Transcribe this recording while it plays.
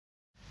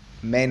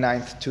May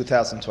 9th,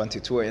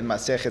 2022, in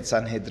Masechet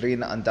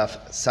Sanhedrin and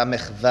Daf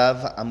Samech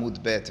Vav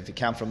Amud Bet. If you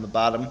count from the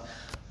bottom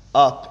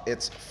up,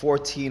 it's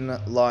 14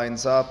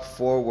 lines up,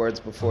 4 words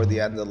before the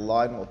end of the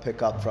line. We'll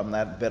pick up from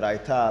that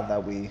Beraita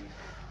that we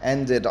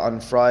ended on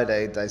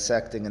Friday,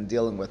 dissecting and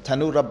dealing with.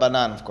 Tanu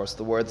Rabbanan, of course,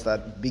 the words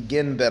that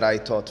begin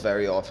Beraitot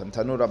very often.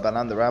 Tanu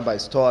Rabbanan, the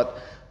rabbis taught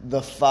the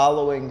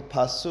following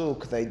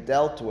pasuk they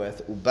dealt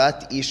with,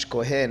 Ubat ish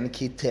kohen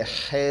ki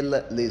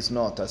tehel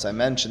liznot. As I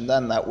mentioned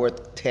then, that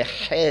word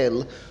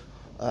tehel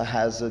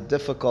has a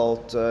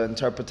difficult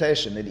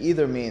interpretation. It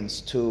either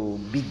means to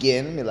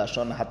begin,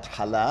 milashon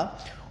hathala,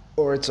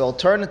 or it's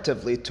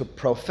alternatively to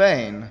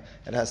profane.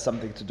 It has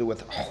something to do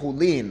with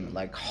chulin,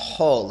 like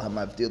hol,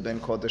 hamavdil ben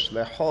kodesh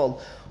lehol.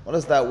 What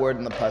is that word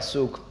in the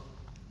pasuk?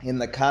 In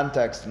the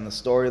context, in the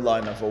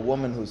storyline of a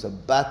woman who's a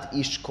bat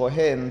ish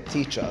kohen,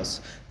 teach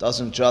us.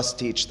 Doesn't just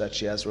teach that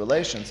she has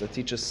relations, it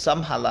teaches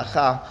some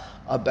halacha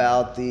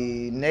about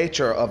the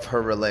nature of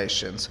her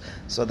relations.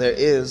 So there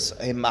is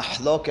a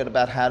mahloket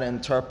about how to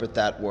interpret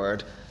that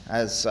word,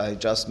 as I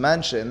just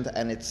mentioned,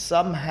 and it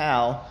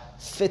somehow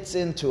fits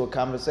into a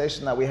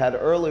conversation that we had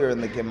earlier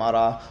in the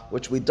Gemara,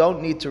 which we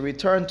don't need to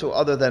return to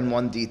other than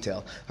one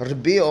detail.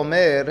 Rabbi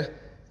Omer,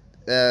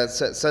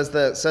 says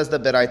the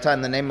Beraita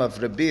in the name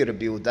of Rabbi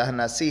Udah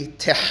Nasi,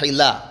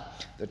 Tehila.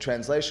 The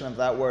translation of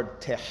that word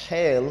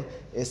Tehil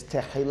is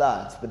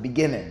Tehila. It's the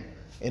beginning.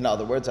 In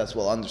other words, as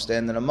we'll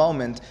understand in a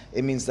moment,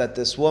 it means that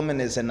this woman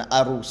is an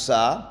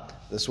arusa.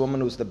 This woman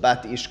who's the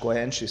bat ish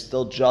kohen, she's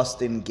still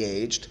just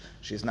engaged.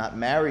 She's not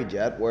married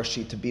yet. Were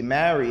she to be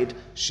married,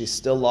 she's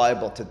still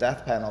liable to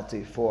death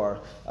penalty for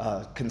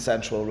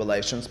consensual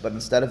relations. But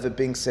instead of it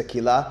being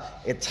sekila,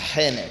 it's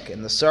henek.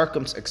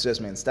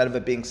 Instead of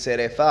it being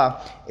serefa,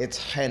 it's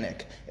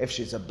henek. If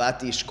she's a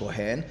bat ish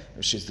kohen,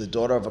 if she's the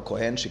daughter of a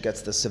kohen, she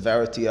gets the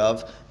severity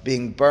of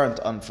being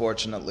burnt,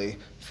 unfortunately,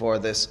 for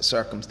this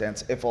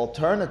circumstance. If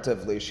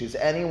alternatively she's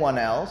anyone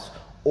else,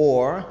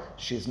 or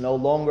she's no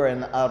longer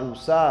an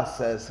arusa,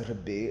 says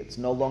Rabbi, it's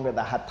no longer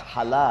the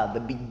hathala, the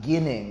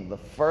beginning, the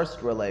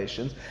first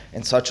relations.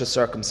 In such a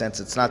circumstance,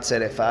 it's not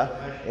serefa,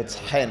 it's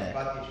henek.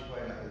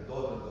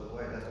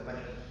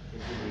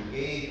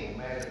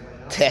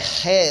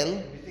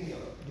 Tehel,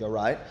 you're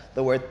right.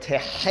 The word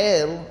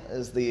tehel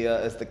is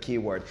the key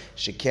word.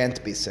 She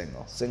can't be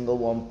single. Single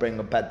won't bring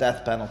a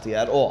death penalty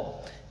at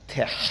all.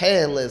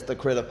 Tehel is the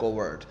critical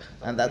word,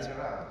 and that's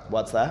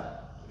what's that?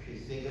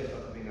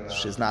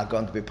 She's not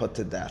going to be put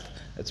to death.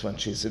 It's when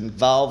she's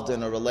involved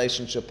in a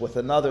relationship with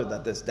another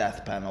that there's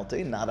death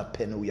penalty, not a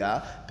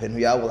pinuya.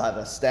 Pinuya will have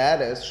a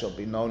status. She'll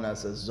be known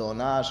as a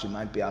zona. She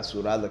might be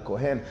asura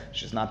lekohen.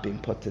 She's not being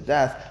put to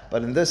death.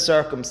 But in this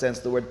circumstance,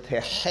 the word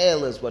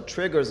tehel is what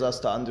triggers us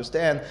to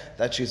understand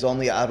that she's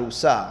only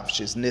arusa. If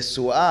she's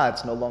nisua,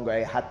 it's no longer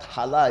a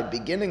hathala, a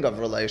beginning of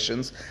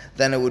relations,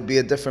 then it would be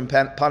a different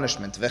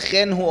punishment.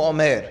 V'chen hu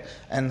omer.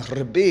 And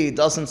Rabbi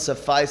doesn't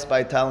suffice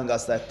by telling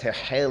us that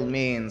tehel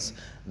means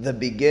the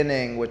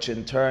beginning, which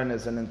in turn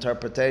is an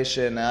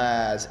interpretation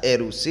as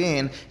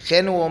erusin.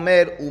 Chenu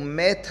omer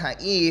umet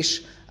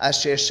ha'ish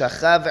asher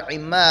shachav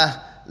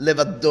imah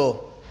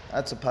levado.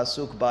 That's a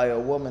pasuk by a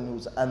woman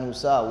who's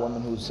anusa, a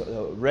woman who's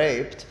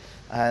raped,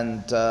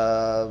 and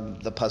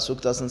the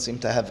pasuk doesn't seem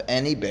to have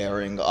any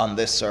bearing on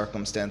this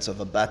circumstance of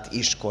a bat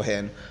ish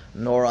kohen,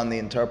 nor on the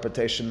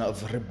interpretation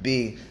of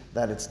Rabbi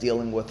that it's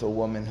dealing with a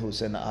woman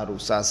who's in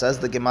arusa. Says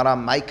the Gemara,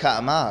 Maika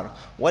Amar.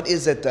 What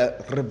is it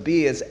that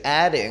Rabbi is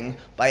adding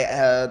by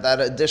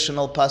that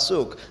additional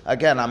pasuk?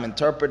 Again, I'm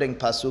interpreting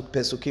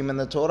pesukim in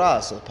the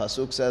Torah. So the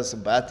pasuk says,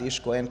 Bat ish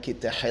kohen ki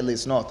tehel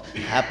liznot.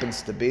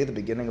 Happens to be the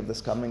beginning of this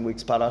coming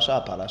week's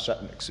parasha.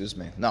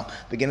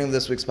 Beginning of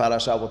this week's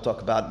parasha, we'll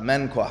talk about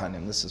men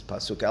kohanim. This is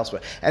pasuk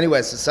elsewhere.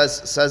 Anyways, it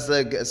says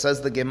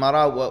the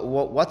Gemara,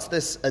 what's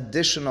this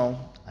additional?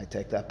 I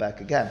take that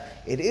back again.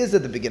 It is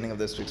at the beginning of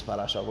this week's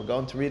parasha. We're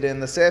going to read it in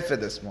the Sefer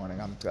this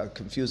morning. I'm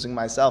confusing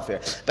myself here.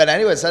 But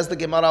anyway, says the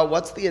Gemara,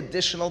 what's the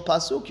additional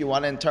pasuk? You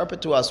want to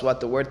interpret to us what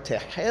the word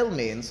tehel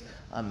means?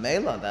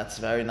 Amela, that's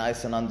very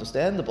nice and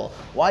understandable.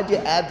 Why do you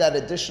add that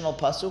additional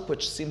pasuk,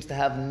 which seems to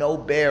have no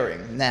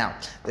bearing? Now,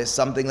 there's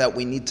something that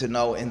we need to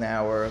know in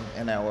our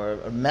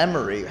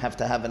memory, have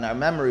to have in our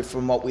memory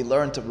from what we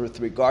learned with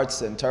regards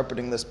to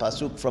interpreting this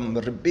pasuk from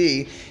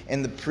Rabbi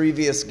in the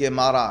previous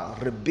Gemara.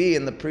 Rabbi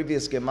in the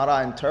previous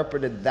Gemara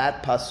interpreted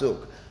that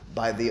pasuk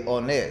by the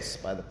ones,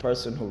 by the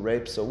person who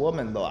rapes a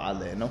woman, lo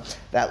alenu.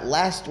 That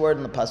last word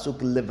in the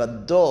pasuk,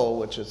 levado,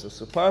 which is a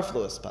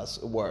superfluous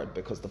word,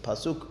 because the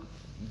pasuk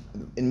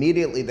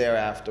immediately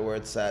thereafter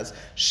it says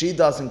she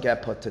doesn't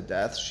get put to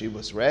death, she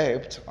was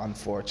raped,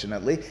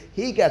 unfortunately.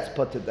 He gets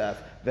put to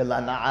death. So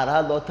why does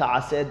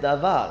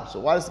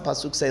the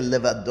pasuk say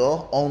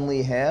levado,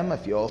 only him?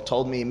 If you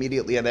told me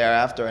immediately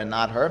thereafter and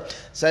not her.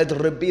 Said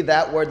Rabbi,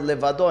 that word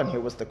levado, and here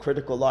was the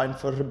critical line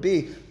for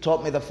Rabbi,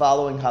 taught me the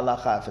following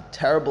halacha. If a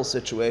terrible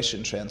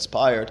situation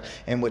transpired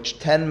in which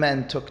 10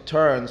 men took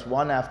turns,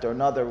 one after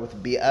another, with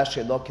bi'ah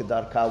shelo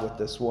kedarka, with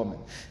this woman.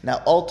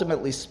 Now,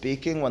 ultimately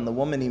speaking, when the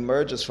woman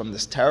emerges from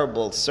this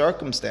terrible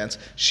circumstance,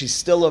 she's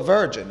still a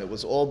virgin. It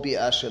was all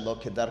bi'ah shelo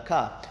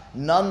kedarka.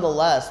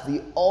 Nonetheless,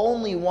 the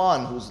only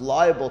one who's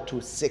liable to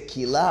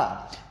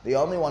sikila, the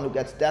only one who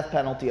gets death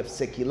penalty of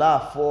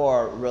sikila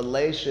for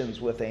relations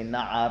with a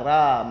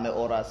na'ara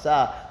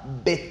me'orasa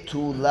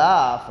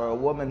betula, for a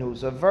woman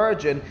who's a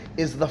virgin,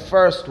 is the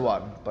first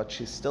one. But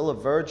she's still a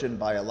virgin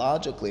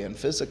biologically and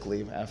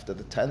physically after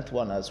the 10th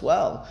one as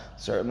well.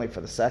 Certainly for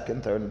the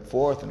 2nd, 3rd, and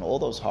 4th, and all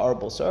those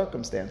horrible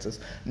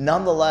circumstances.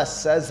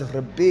 Nonetheless, says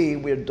Rabbi,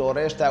 we're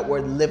doresh that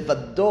word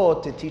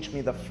livado to teach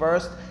me the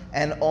first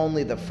and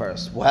only the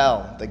first.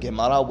 Well, the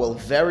Gemara will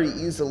very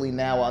easily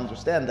now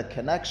understand the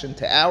connection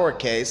to our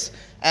case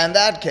and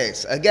that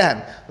case.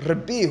 Again,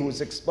 Rabbi,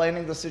 who's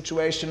explaining the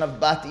situation of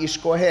Bat Ish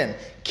Kohen,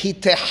 ki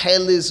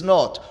tehel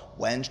iznot.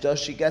 When does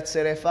she get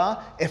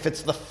serefa? If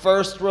it's the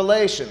first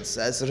relation,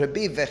 says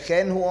Rabbi.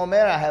 Vechen hu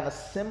omer, I have a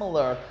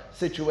similar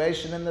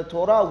situation in the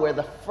Torah where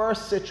the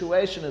first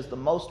situation is the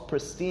most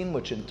pristine,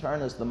 which in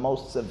turn is the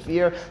most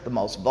severe, the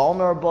most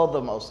vulnerable,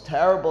 the most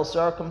terrible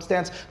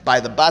circumstance.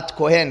 By the Bat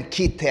Kohen,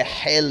 ki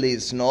tehel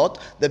iznot,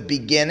 the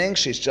beginning,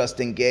 she's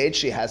just engaged,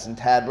 she hasn't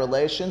had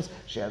relations,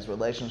 she has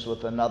relations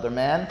with another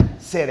man.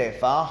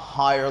 Serefa,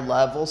 higher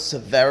level,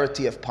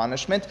 severity of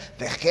punishment.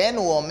 Vechen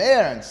hu omer,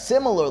 and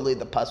similarly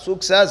the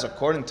Pasuk says,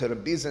 according to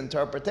Rabbi's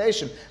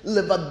interpretation,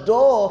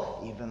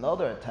 levado, even though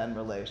there are 10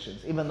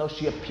 relations, even though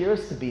she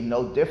appears to be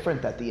no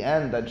different at the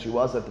end than she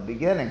was at the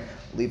beginning,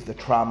 leave the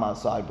trauma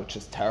aside, which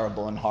is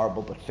terrible and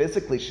horrible, but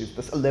physically she's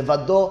this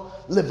levado.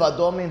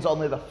 Levado means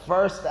only the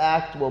first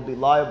act will be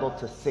liable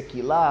to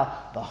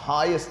sikila, the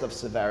highest of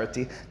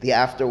severity, the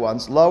after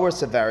one's lower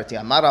severity.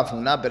 Amar Rav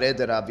Huna bered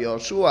Rav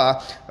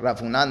Yoshua. Rav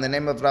Huna, in the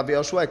name of Rav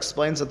Yoshua,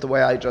 explains it the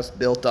way I just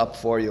built up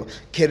for you.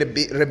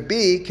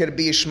 Rabbi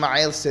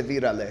Ishmael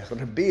sevira lech.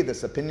 Rabbi,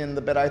 this opinion in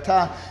the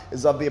Beraita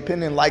is of the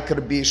opinion like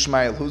Rabbi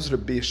Ishmael. Who's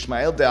Rabbi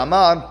Ishmael? De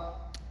Amar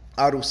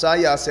Arusa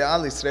yase'a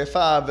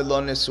lisrefa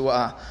velo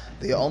nesua.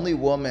 The only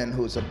woman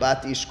who's a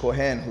Bat Ish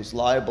Kohen who's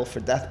liable for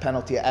death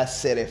penalty as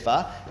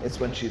serefa is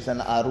when she's an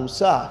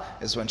arusa,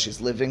 is when she's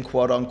living,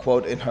 quote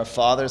unquote, in her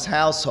father's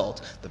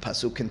household. The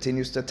Pasuk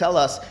continues to tell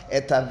us,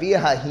 Et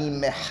aviha hi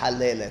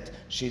mehalelet.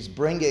 She's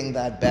bringing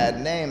that bad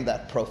name,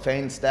 that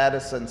profane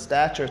status and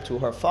stature to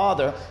her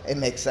father. It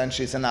makes sense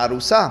she's an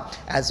arusa.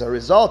 As a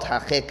result,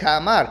 hacheh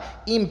kamar,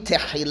 im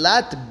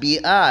tehilat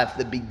bi'ah, if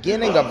the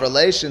beginning of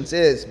relations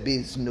is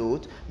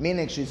biznut,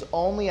 meaning she's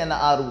only an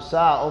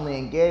arusa, only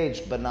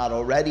engaged, but not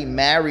already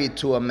married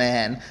to a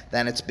man,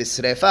 then it's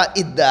bisrefa.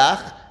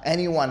 Idach,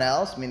 anyone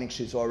else, meaning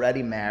she's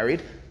already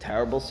married,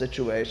 terrible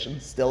situation,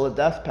 still a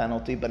death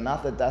penalty, but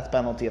not the death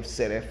penalty of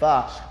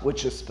serefa,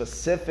 which is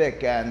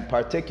specific and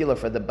particular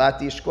for the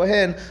Bat Ish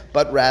Kohen,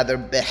 but rather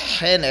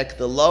behenek,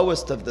 the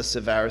lowest of the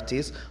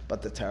severities,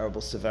 but the terrible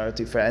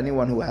severity for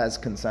anyone who has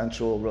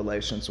consensual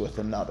relations with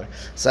another.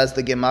 Says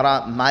the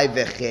Gemara, my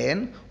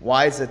vechen.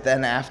 Why is it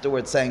then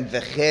afterwards saying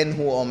vechen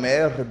hu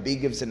omer? Rabbi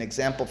gives an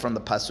example from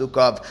the pasuk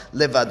of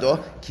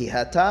levado ki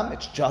hatam.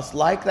 It's just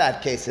like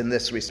that case in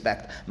this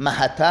respect.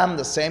 Mahatam,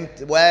 the same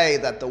way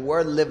that the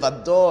word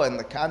levado in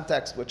the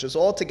context, which is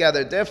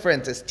altogether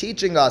different, is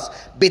teaching us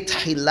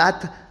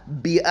bithilat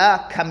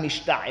bi'ah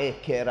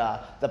kamishta'eh kera.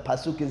 The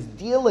pasuk is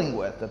dealing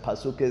with. The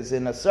pasuk is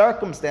in a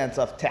circumstance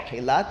of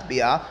tehilat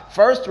bi'ah,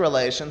 first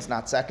relations,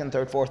 not 2nd,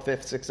 3rd, 4th,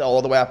 5th, 6th,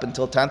 all the way up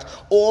until 10th.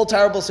 All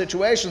terrible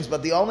situations,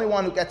 but the only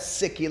one who gets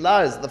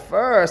sikila is the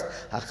first.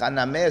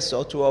 Hachanameh,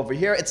 so too over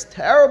here, it's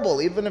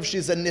terrible, even if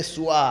she's a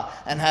nisua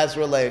and has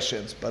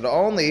relations, but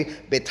only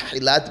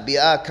b'tehilat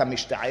bi'ah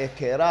kamishta'eh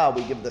kera.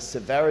 We give the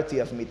severity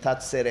of mitat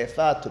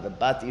serefa to the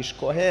Bat Ish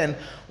Kohen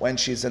when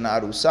she's an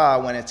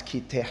arusa, when it's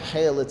ki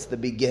tehel, it's the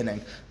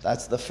beginning.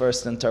 That's the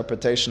first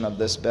interpretation of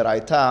this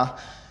Beraita.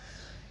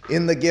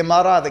 In the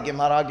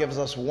Gemara gives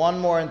us one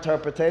more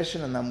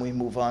interpretation, and then we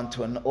move on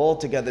to an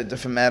altogether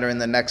different matter in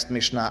the next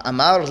Mishnah.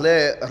 Amar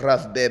le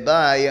Rav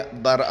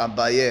Bebai bar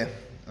Abaye.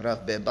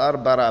 Rav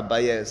Bebar bar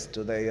Abaye.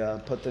 Do they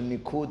put the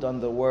nikud on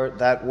the word,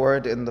 that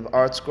word in the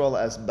art scroll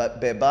as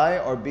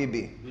Bebai or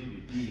Bibi?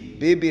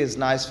 Bibi is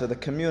nice for the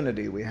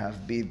community. We have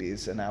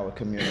Bibis in our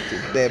community.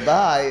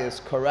 Bebai is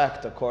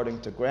correct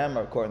according to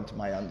grammar, according to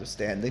my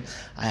understanding.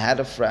 I had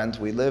a friend,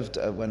 we lived,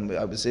 when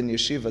I was in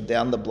yeshiva,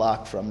 down the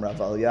block from Rav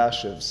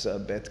Elyashiv's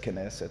Bet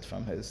Knesset,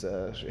 from his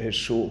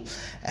shul.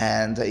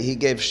 And he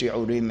gave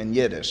shi'urim in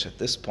Yiddish. At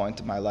this point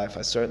in my life,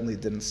 I certainly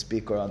didn't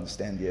speak or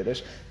understand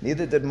Yiddish.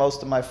 Neither did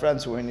most of my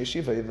friends who were in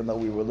yeshiva, even though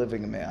we were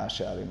living in Mea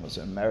Shearim. It was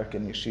an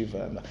American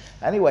yeshiva. And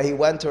anyway, he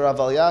went to Rav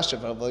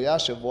Elyashiv. Rav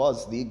Elyashiv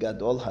was the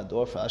Gadol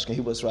Hador for Ashkenazim. He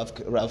was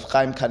Rav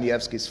Chaim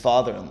Kanievsky's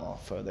father-in-law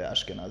for the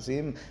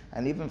Ashkenazim,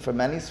 and even for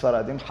many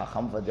Sfaradim,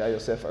 Chacham Vadia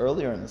Yosef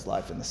earlier in his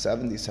life, in the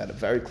 70s, had a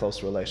very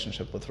close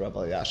relationship with Rav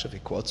Elyashiv. He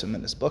quotes him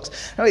in his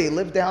books. Anyway, he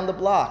lived down the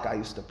block. I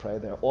used to pray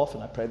there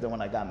often. I prayed there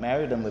when I got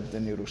married and lived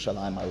in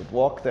Yerushalayim. I would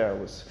walk there.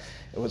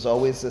 It was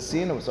always a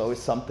scene. It was always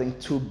something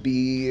to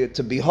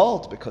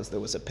behold, because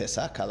there was a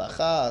Pesach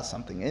halacha,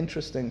 something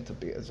interesting to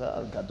be.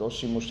 Gadol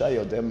shimusha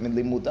yodeh min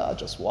limuda,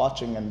 just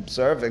watching and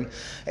observing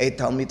a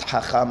Talmid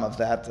Chacham of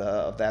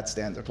that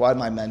standard. Why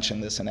am I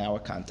mentioning this in our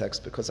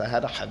context? Because I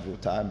had a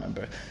Havruta. I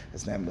remember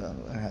his name,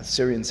 a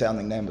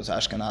Syrian-sounding name, was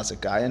Ashkenazic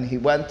guy, and he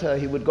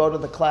would go to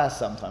the class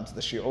sometimes,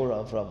 the shiur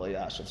of Rav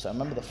Elyashiv. So I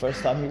remember the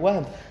first time he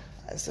went,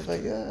 I said,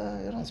 "But you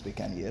don't speak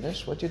any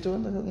Yiddish. What do you do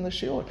in the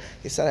shiur?"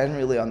 He said, "I didn't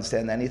really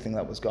understand anything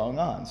that was going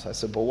on." So I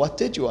said, "But what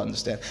did you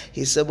understand?"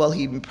 He said, "Well,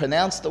 he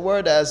pronounced the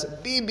word as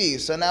Bibi,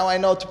 so now I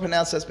know to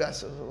pronounce it as Bibi." I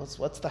said,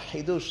 "What's the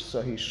Hidush?"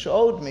 So he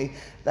showed me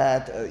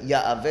that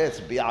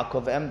Ya'avetz,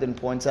 Yaakov Emden,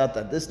 points out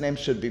that this name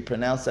should be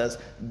pronounced as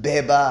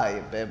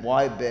Bebai.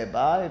 Why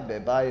Bebai?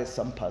 Bebai is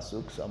some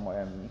pasuk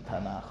somewhere in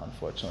Tanakh.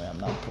 Unfortunately, I'm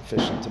not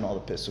proficient in all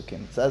the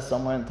pasukim. It says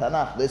somewhere in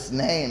Tanakh, this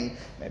name,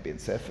 maybe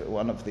it's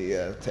one of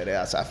the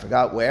Tereas, I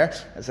forgot where,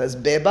 it says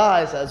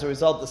Bebai. So as a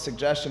result, the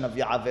suggestion of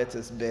Ya'avetz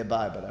is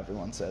Bebai, but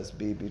everyone says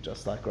Bibi,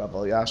 just like Rav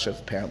Elyashiv,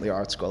 apparently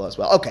art school as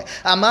well. Okay,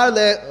 Amar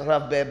le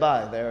Rav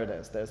Bebai, there it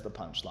is, there's the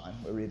punchline.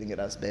 We're reading it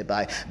as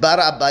Bebai. Bar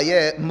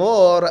Abaye,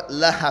 mor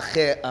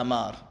lahache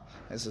amar.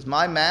 He says,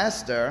 my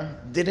master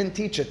didn't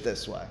teach it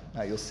this way.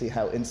 Now you'll see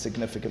how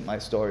insignificant my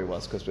story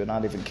was, because we're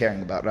not even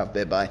caring about Rav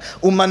Bebai.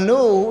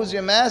 Umanu, who's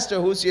your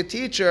master, who's your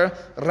teacher?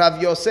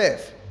 Rav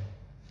Yosef.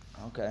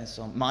 Okay,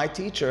 so my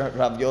teacher,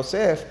 Rav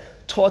Yosef,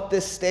 taught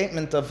this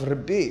statement of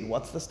Rabbi.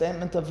 What's the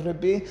statement of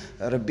Rabbi?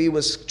 Rabbi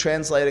was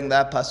translating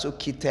that pasuk,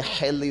 ki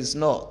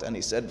teheliznot, and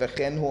he said,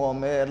 v'chen hu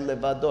omer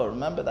levador.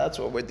 Remember, that's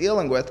what we're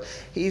dealing with.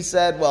 He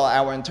said, well,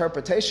 our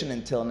interpretation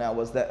until now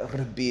was that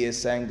Rabbi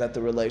is saying that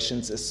the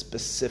relations is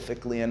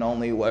specifically and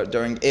only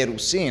during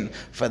Erusin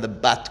for the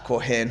bat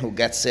kohen who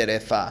gets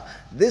serefa.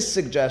 This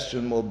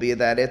suggestion will be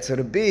that it's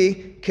Rabbi,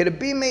 ki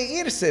Rabbi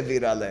meir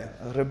sevirale.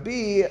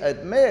 Rabbi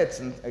admits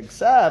and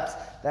accepts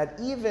that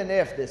even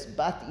if this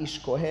Bat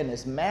Ish Kohen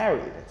is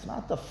married, it's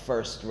not the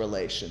first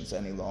relations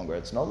any longer.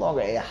 It's no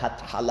longer a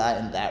hathala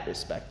in that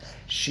respect.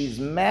 She's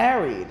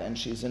married and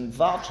she's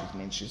involved. Which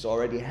means she's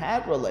already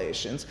had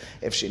relations.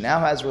 If she now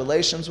has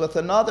relations with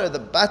another, the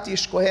Bat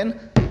Ish Kohen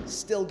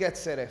still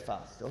gets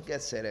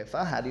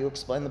serefa. How do you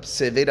explain the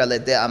Sevir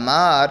ale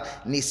amar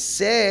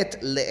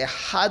niset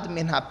le'ehad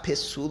min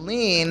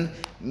hapesulin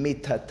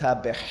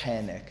mitata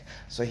bechenek?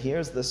 So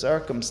here's the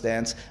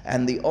circumstance,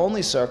 and the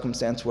only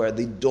circumstance where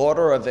the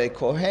daughter of a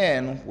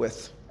Kohen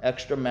with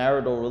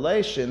extramarital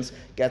relations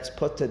gets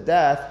put to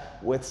death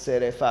with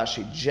serefa.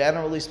 She,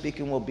 generally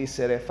speaking, will be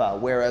serefa.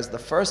 Whereas the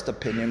first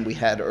opinion we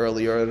had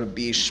earlier,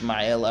 Rabbi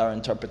Ishmael, our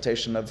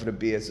interpretation of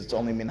Rabbi is it's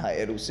only minha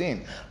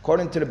erusin.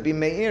 According to Rabbi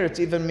Meir, it's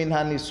even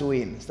minha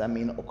nisuin. Does that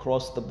mean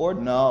across the board?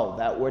 No.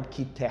 That word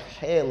ki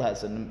tehel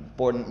has an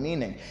important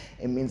meaning.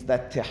 It means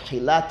that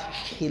tehilat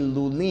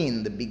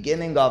hilulin, the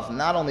beginning of,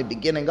 not only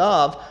beginning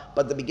of,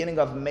 but the beginning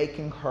of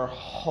making her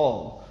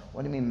whole.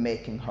 What do you mean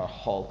making her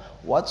whole?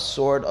 What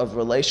sort of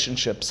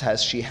relationships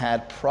has she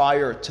had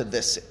prior to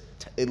this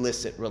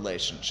illicit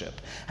relationship?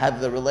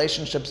 Have the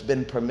relationships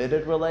been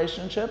permitted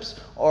relationships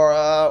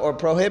or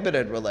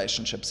prohibited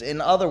relationships?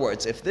 In other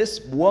words, if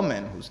this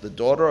woman, who's the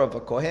daughter of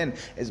a Kohen,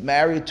 is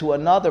married to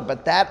another,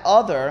 but that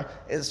other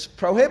is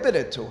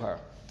prohibited to her,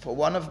 for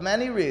one of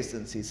many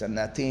reasons. He's a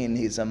natin,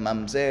 he's a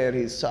mamzer,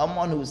 he's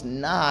someone who's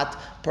not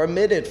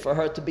permitted for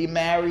her to be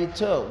married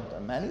to. There are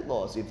many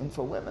laws, even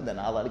for women, they're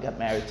not allowed to get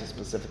married to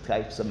specific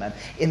types of men.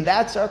 In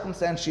that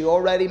circumstance, she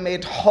already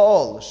made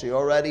whole. She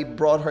already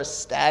brought her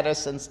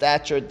status and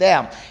stature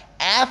down.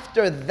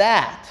 After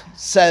that,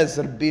 says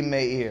Rabbi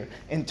Meir,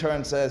 in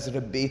turn says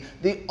Rabbi,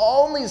 the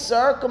only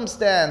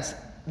circumstance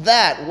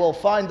that will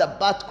find that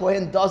Bat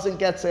Kohen doesn't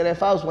get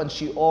serefa when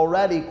she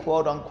already,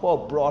 quote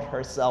unquote, brought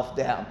herself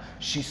down.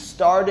 She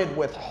started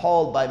with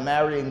whole by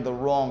marrying the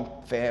wrong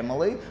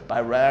family,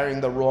 by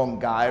marrying the wrong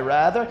guy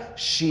rather.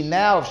 She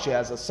now, if she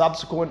has a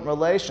subsequent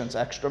relations,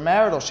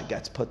 extramarital, she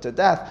gets put to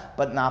death,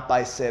 but not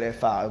by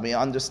serefa. I mean,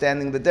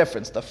 understanding the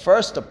difference. The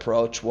first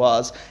approach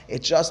was,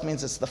 it just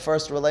means it's the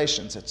first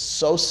relations. It's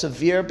so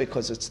severe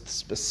because it's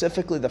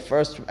specifically the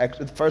first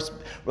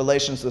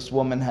relations this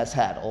woman has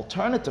had.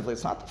 Alternatively,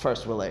 it's not the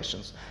first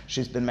relations.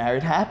 She's been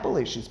married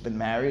happily. She's been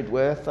married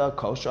with a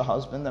kosher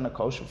husband and a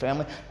kosher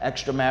family.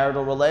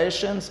 Extramarital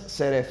relations,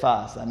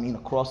 serefas. I mean,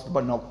 across the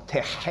board. No,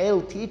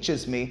 tehel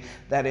teaches me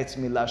that it's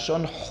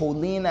milashon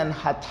hulin and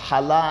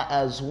hathala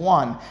as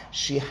one.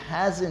 She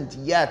hasn't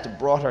yet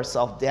brought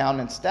herself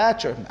down in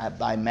stature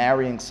by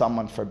marrying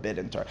someone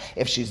forbidden to her.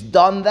 If she's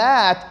done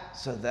that,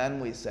 so then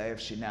we say if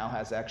she now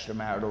has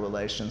extramarital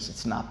relations,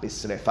 it's not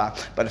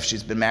bisrefa. But if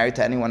she's been married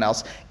to anyone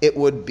else, it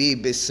would be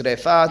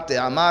bisrefa.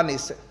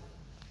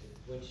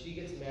 When she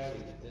gets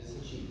married,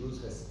 doesn't she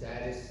lose her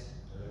status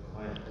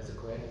as a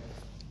Kohen?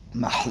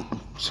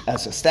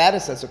 As a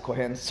status as a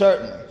Kohen,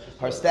 certainly.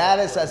 Her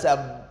status as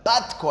a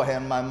bat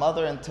Kohen. My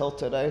mother until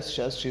today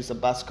says she's a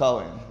bas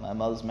Kohen. My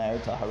mother's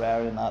married to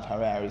Harari, not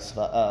Harari's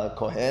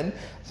Kohen.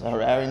 So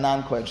Harari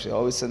non-Kohen. She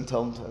always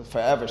until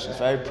forever. She's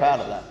very proud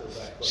of that.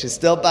 She's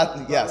still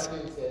bat, yes.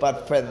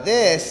 But for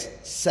this,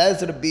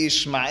 says Rabbi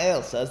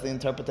Ishmael, says the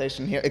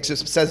interpretation here,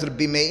 says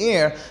Rabbi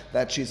Meir,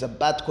 that she's a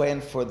bat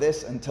Kohen for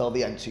this until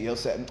the end. You'll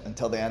say,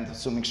 until the end,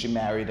 assuming she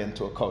married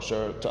into a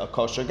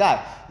kosher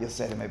guy. You'll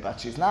say to me, but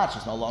she's not.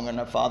 She's no longer in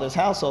her father's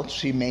household.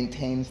 She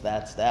maintains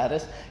that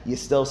status. You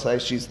still say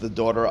she's the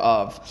daughter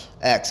of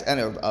X, and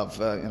of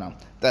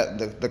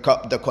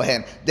the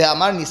Kohen.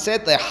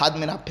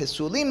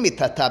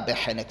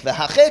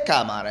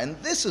 And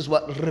this is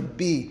what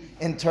Rabbi,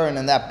 in turn,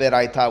 in that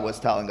Beraita was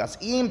telling us.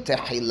 Im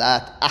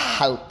tehilat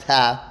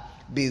ahalta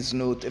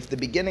biznut. If the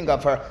beginning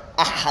of her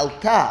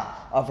ahalta,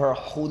 of her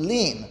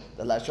chulin,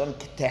 the lashon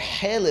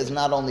tehel is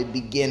not only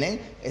beginning,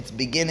 it's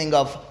beginning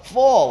of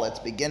fall, it's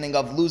beginning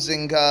of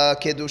losing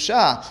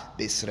kedusha.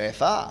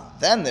 Bisrefa,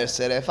 then there's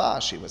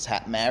serefa. She was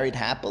married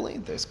happily.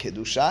 There's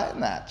kedusha in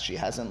that. She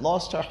hasn't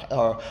lost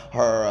her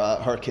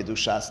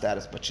kedusha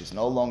status, but she's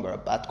no longer a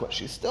bat kohen.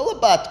 She's still a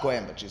bat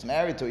kohen, but she's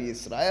married to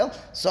Yisrael.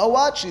 So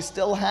what? She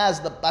still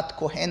has the bat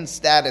kohen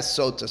status,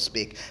 so to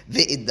speak.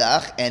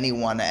 Ve'idach,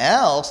 anyone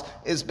else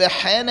is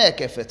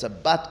behenek. If it's a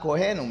bat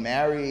kohen who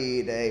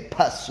married a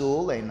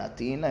pasul, a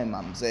natina, a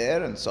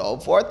mamzer, and so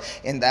forth,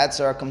 in that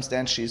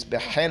circumstance, she's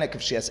behenek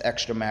if she has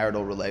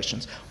extramarital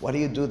relations. What do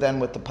you do then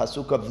with the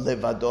pasuk of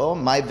levado?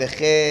 My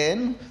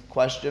vechen?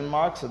 Question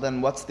mark. So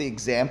then what's the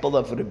example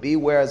of Rabbi?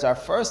 Whereas our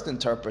first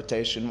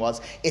interpretation was,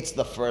 it's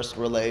the first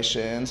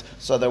relations.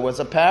 So there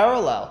was a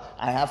parallel.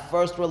 I have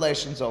first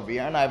relations over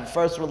here, and I have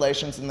first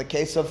relations in the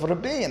case of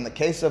Rabbi. In the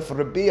case of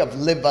Rabbi of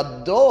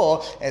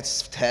Livado,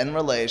 it's 10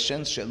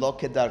 relations. Shelo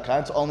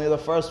kedarka. It's only the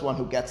first one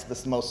who gets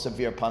this most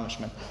severe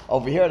punishment.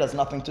 Over here, it has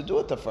nothing to do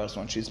with the first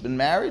one. She's been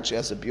married. She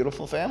has a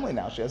beautiful family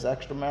now. She has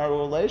extramarital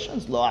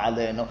relations. Lo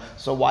aleinu.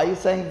 So why are you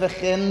saying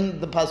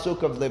v'chin, the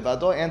pasuk of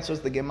Livado?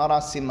 Answers the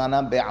Gemara,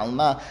 simana be'alma.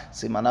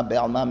 Simana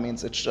be'alma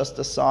means it's just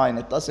a sign.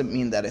 It doesn't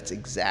mean that it's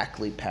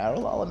exactly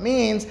parallel. It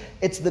means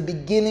it's the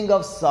beginning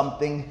of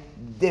something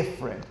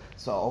different.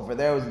 So over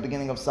there was the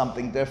beginning of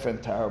something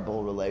different,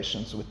 terrible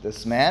relations with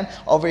this man.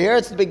 Over here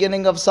it's the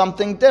beginning of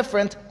something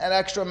different, and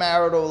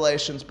extramarital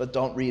relations, but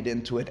don't read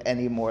into it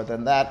any more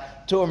than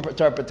that. Two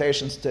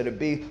interpretations to the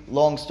B.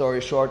 Long story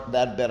short,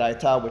 that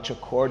Beraita which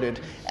accorded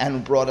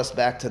and brought us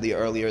back to the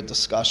earlier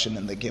discussion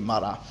in the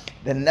Gemara.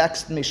 The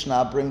next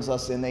Mishnah brings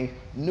us in a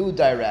new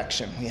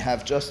direction. We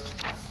have just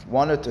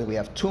we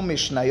have two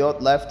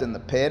Mishnayot left in the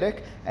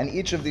Perek, and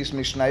each of these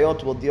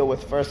Mishnayot will deal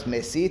with first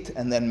Mesit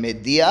and then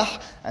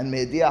Mediach, and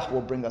Mediach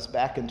will bring us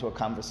back into a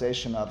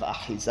conversation of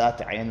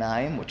Achizat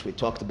Einayim, which we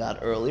talked about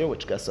earlier,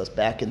 which gets us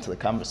back into the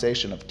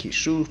conversation of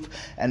Kishuf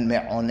and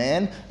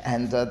Me'onen,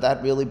 and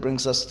that really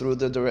brings us through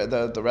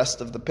the rest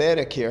of the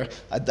Perek here,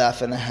 a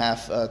daf and a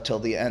half till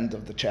the end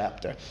of the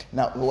chapter.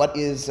 Now, what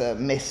is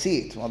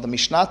Mesit? Well, the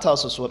Mishnah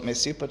tells us what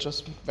Mesit, but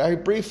just very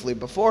briefly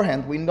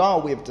beforehand, we know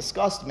we have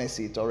discussed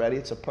Mesit already.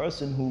 It's a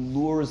person who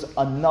lures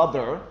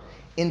another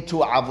into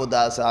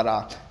avodah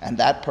zarah, and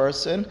that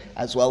person,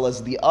 as well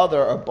as the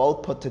other, are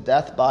both put to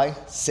death by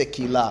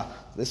sikila.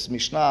 This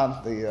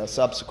Mishnah, the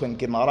subsequent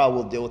Gemara,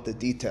 will deal with the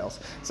details.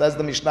 Says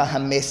the Mishnah,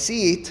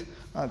 hamesit.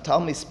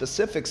 Tell me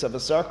specifics of a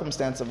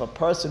circumstance of a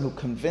person who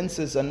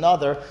convinces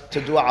another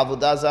to do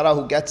avodah zarah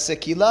who gets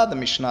sikila. The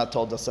Mishnah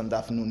told us on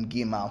Daf Nun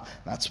Gimal.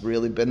 That's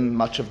really been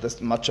much of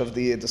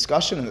the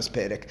discussion in this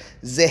perek.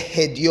 Ze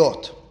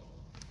hediot.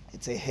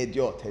 It's a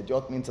hediot.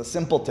 Hediot means a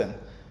simpleton.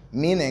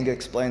 Meaning,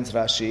 explains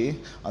Rashi,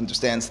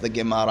 understands the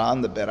Gemara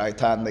and the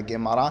Beraita and the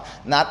Gemara,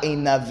 not a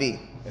Navi.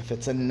 If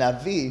it's a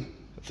Navi,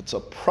 if it's a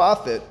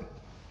prophet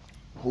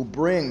who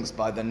brings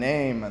by the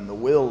name and the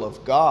will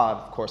of God,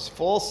 of course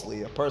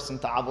falsely, a person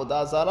to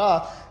Avodah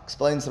Zarah,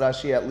 explains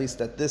Rashi, at least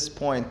at this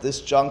point,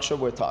 this juncture,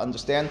 we're to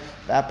understand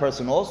that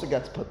person also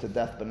gets put to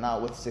death, but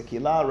not with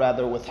Sikila,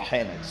 rather with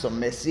Henek. So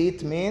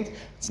Mesit means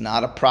it's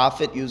not a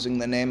prophet using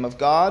the name of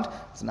God,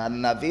 it's not a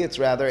Navi, it's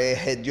rather a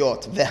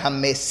Hediot.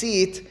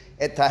 Vehamesit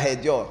et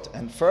hahediot.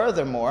 And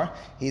furthermore,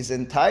 he's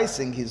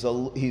enticing, he's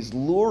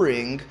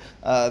luring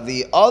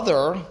the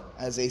other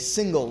as a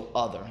single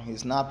other.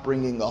 He's not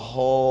bringing a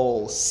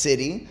whole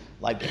city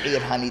like Ir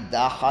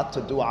Hanidacha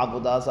to do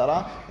Avodah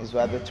Zarah. He's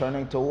rather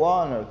turning to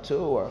one or two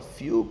or a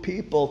few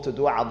people to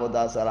do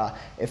Avodah Zarah.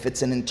 If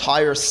it's an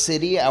entire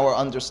city, our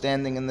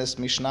understanding in this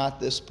Mishnah at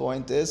this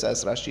point is,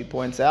 as Rashi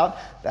points out,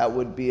 that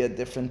would be a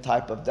different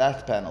type of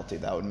death penalty.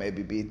 That would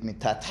maybe be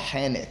mitat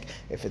henik.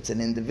 If it's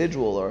an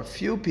individual or a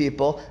few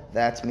people,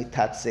 that's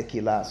mitat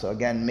sekila. So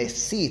again,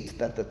 mesit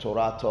that the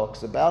Torah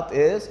talks about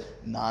is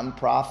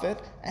non-profit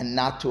and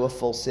not to a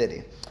full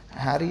city.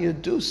 How do you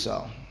do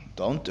so?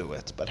 Don't do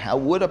it. But how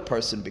would a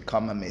person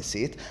become a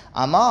mesit?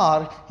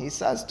 Amar, he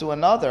says to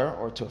another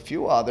or to a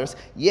few others,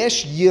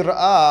 yesh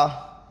yir'ah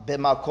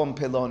b'makom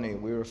peloni.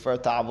 We refer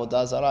to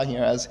avodah zarah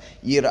here as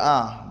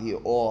yir'ah, the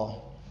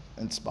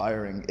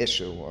awe-inspiring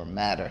issue or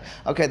matter.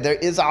 Okay, there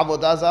is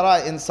avodah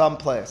zarah in some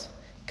place.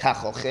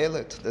 Kach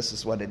ochelet, this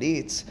is what it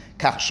eats.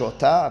 Kach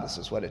shota, this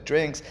is what it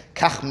drinks.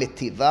 Kach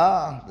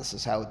mitiva, this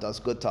is how it does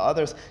good to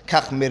others.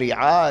 Kach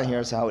miri'ah,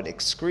 here's how it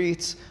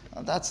excretes.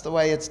 That's the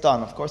way it's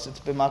done. Of course, it's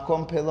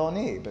bimakom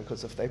piloni,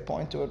 because if they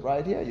point to it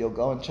right here, you'll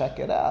go and check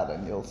it out,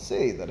 and you'll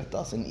see that it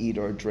doesn't eat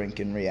or drink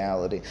in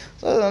reality.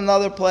 So in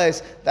another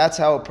place, that's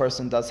how a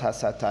person does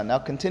hasata. Now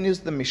continues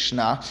the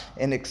Mishnah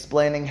in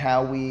explaining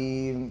how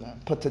we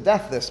put to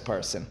death this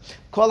person.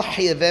 Kol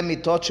chiyavei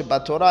mitot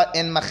shebatorah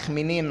en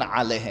machminin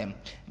alehem.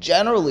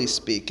 Generally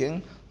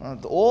speaking,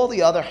 all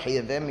the other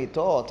chiyavei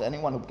mitot,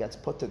 anyone who gets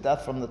put to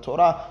death from the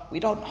Torah, we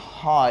don't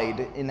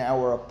hide in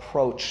our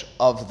approach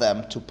of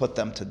them to put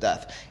them to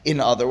death.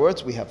 In other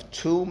words, we have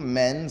two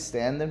men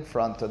stand in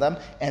front of them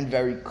and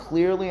very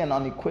clearly and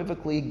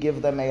unequivocally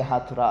give them a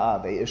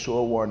hatra'ah. They issue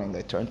a warning.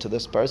 They turn to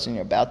this person,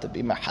 you're about to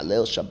be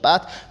mahalel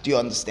Shabbat. Do you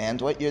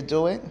understand what you're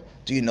doing?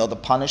 Do you know the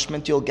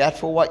punishment you'll get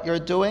for what you're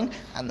doing?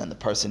 And then the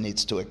person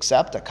needs to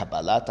accept a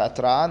kabbalat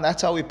hatra'ah, and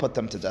that's how we put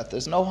them to death.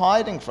 There's no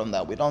hiding from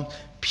that. We don't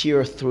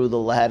peer through the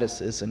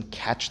lattices and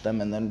catch them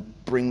and then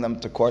bring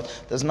them to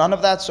court. There's none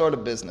of that sort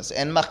of business.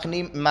 En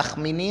machminim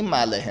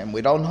alehim.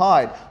 We don't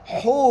hide.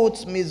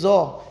 Chutz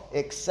mizo,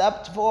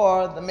 except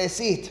for the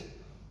mesit.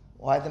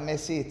 Why the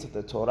mesit?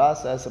 The Torah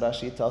says,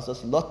 Rashi tells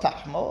us, lo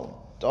tahmol.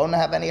 Don't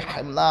have any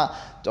himla,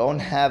 don't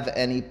have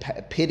any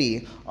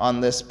pity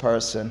on this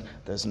person.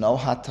 There's no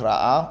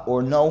hatra'ah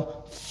or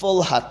no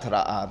full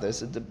hatra'ah.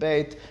 There's a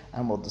debate,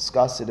 and we'll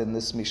discuss it in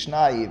this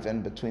Mishnah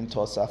even, between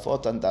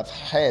Tosafot and Daf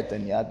Het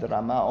and Yad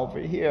Rama over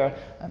here,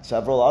 and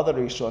several other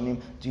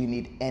Rishonim. Do you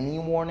need any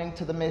warning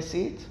to the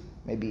mesit?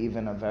 Maybe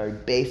even a very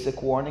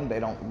basic warning. They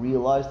don't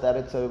realize that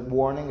it's a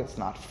warning. It's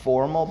not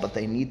formal, but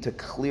they need to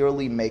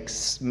clearly make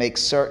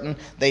certain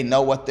they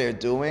know what they're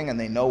doing and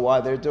they know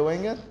why they're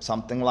doing it.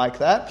 Something like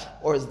that.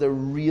 Or is there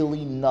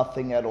really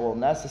nothing at all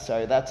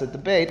necessary? That's a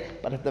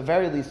debate, but at the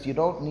very least, you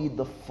don't need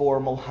the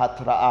formal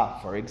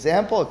hatra'ah. For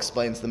example,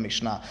 explains the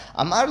Mishnah,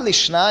 Amar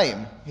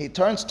lishnayim, he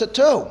turns to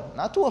two,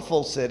 not to a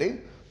full city.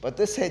 But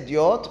this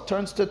Hedyot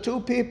turns to two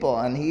people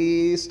and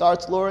he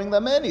starts luring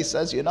them in. He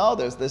says,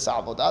 there's this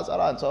Avodah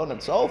Zarah and so on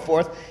and so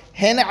forth.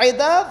 Hen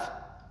Idav,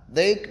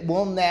 they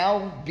will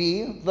now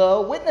be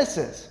the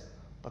witnesses.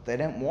 But they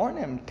didn't warn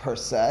him per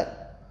se.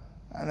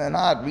 And they're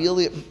not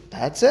really,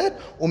 that's it.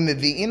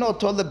 Umevi'in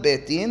oto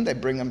lebetin, they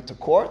bring him to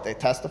court, they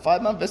testify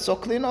him,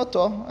 v'soklin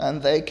oto,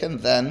 and they can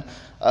then,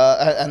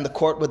 and the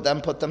court would then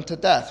put them to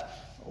death.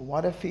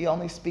 What if he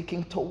only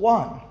speaking to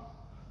one?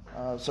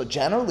 So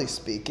generally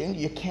speaking,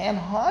 you can't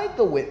hide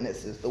the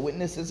witnesses. The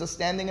witnesses are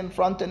standing in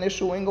front and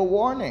issuing a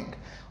warning.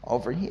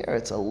 Over here,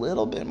 it's a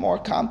little bit more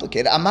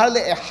complicated. Amar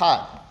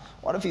le'echad.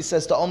 What if he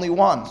says to only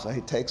one? So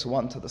he takes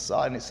one to the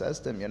side and he says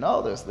to him,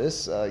 there's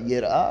this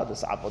yirah,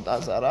 this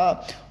avodah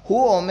zarah. Hu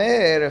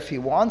omer, if he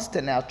wants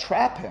to now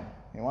trap him,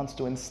 he wants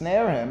to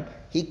ensnare him,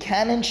 he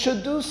can and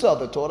should do so.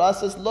 The Torah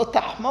says, lo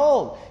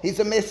tahmol. He's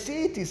a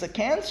mesit, he's a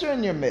cancer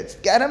in your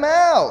midst. Get him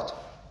out.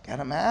 Get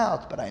him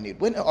out, but I need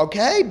witness.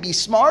 Okay, be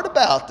smart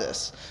about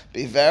this.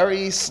 Be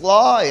very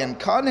sly and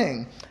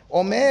cunning.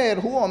 Omer,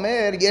 hu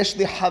omer, yesh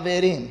li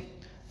haverim.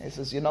 He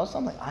says,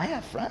 something? I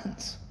have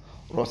friends.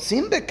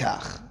 Rosim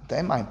bekach.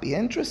 They might be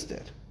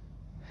interested.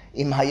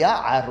 Im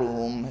haya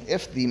arum,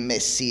 if the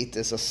mesit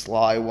is a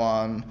sly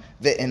one,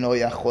 ve'eno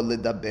yachol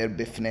ledaber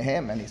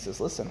bifnehem, and he says,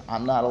 listen,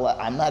 I'm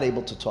not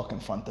able to talk in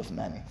front of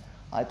many.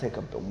 I take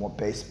a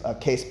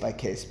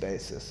case-by-case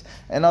basis.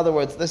 In other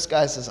words, this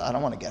guy says, I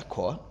don't want to get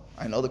caught.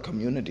 I know the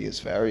community is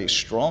very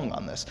strong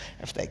on this.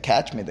 If they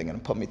catch me, they're going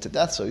to put me to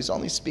death. So he's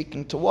only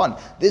speaking to one.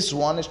 This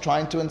one is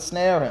trying to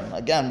ensnare him.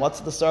 Again, what's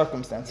the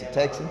circumstance? It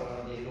takes him.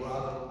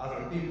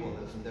 Other people.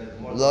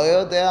 Lo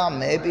yodea,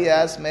 maybe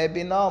yes,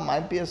 maybe no.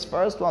 Might be his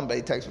first one, but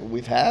he takes what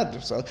we've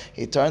had. So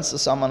he turns to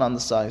someone on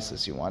the side and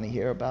says, you want to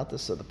hear about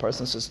this? So the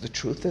person says, the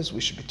truth is, we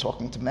should be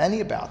talking to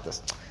many about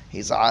this.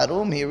 He's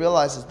arum, he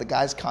realizes the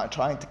guy's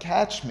trying to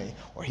catch me,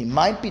 or he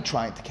might be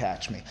trying to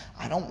catch me.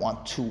 I don't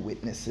want two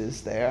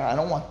witnesses there. I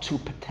don't want two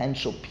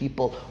potential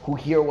people who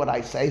hear what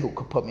I say who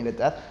could put me to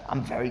death.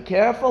 I'm very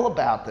careful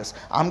about this.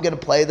 I'm going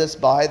to play this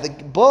by the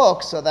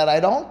book so that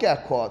I don't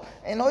get caught.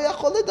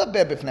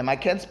 I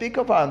can't speak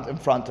in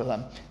front of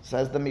them.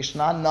 Says the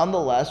Mishnah,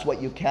 nonetheless,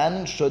 what you can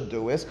and should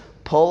do is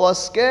pull a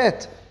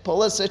skit.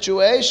 Pull a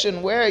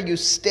situation where you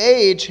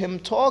stage him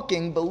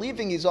talking,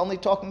 believing he's only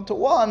talking to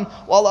one,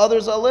 while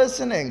others are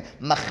listening.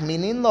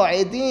 Machminin lo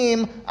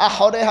edim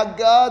achorei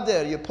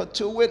hagader. You put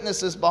two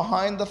witnesses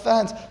behind the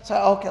fence. Say,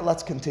 okay,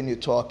 let's continue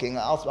talking.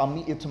 I'll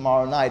meet you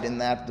tomorrow night in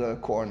that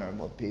corner.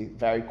 We'll be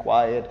very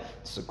quiet,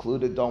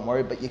 secluded, don't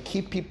worry. But you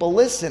keep people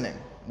listening.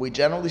 We,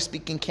 generally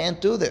speaking, can't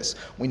do this.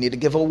 We need to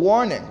give a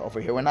warning. Over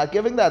here, we're not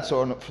giving that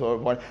sort of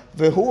warning.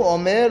 Vehu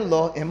omer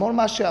lo emor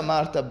ma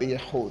she'amarta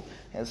biyehud.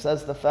 And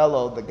says the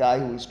fellow, the guy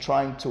who he's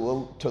trying to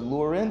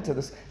lure into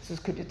this, says,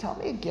 could you tell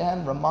me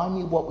again, remind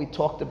me what we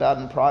talked about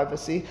in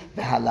privacy?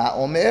 V'hala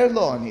omer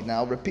lo, and he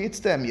now repeats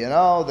them,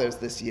 there's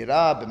this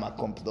yira,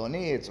 b'makom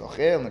ploni, it's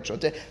ochel, and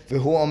shoteh,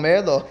 v'hu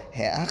omer lo,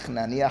 he'ach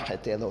naniach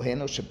et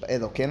Elokeinu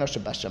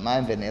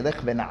shebashamayim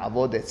v'nelech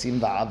v'na'avod etzim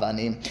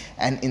v'avanim.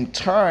 And in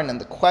turn, and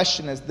the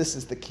question is, this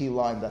is the key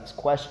line that's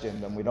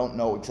questioned, and we don't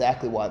know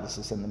exactly why this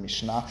is in the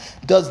Mishnah.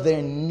 Does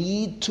there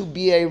need to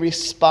be a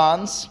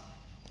response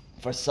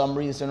for some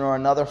reason or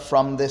another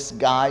from this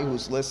guy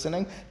who's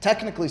listening?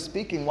 Technically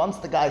speaking, once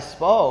the guy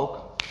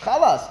spoke,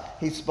 chalas,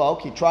 he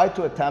spoke, he tried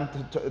to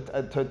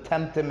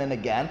tempt him in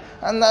again,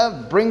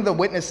 and bring the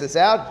witnesses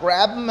out,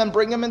 grab him and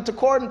bring him into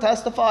court and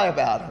testify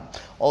about him.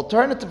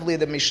 Alternatively,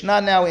 the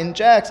Mishnah now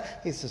injects,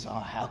 he says,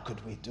 how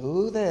could we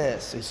do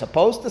this? He's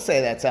supposed to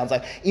say that. Sounds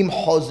like, im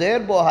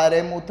chozer bo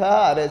hare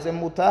mutar, ezem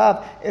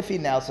mutav. If he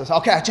now says,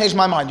 okay, I changed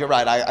my mind, you're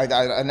right,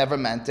 I never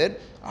meant it,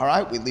 all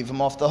right, we leave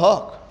him off the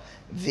hook.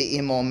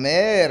 V'im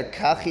omer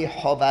kachi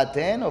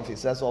chovatenu, if he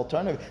says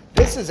alternative,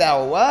 this is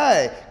our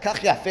way.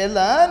 Kachi yafeh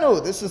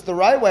lanu, this is the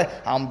right way.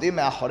 Hamdim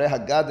me'achorei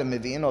hagadim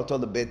mevi'in oto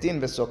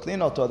lebetin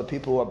v'soklin oto, the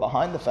people who are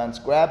behind the fence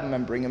grab him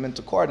and bring him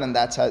into court, and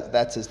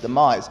that's his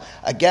demise.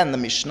 Again, the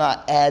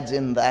Mishnah adds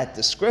in that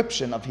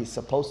description of he's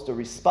supposed to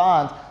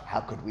respond. How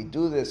could we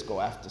do this?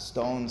 Go after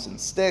stones and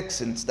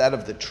sticks instead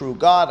of the true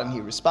God? And he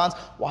responds,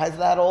 why is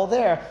that all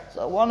there?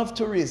 So one of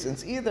two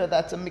reasons. Either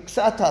that's a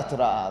miksat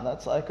hatra'ah.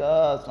 That's like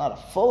it's not a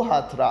full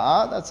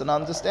hatra'ah. That's an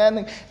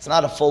understanding. It's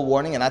not a full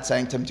warning. You're not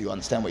saying to him, do you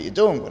understand what you're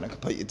doing? I'm going to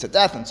put you to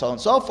death and so on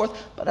and so forth.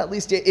 But at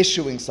least you're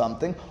issuing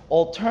something.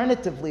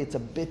 Alternatively, it's a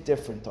bit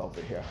different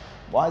over here.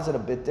 Why is it a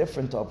bit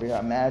different over here?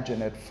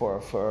 Imagine it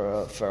for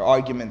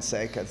argument's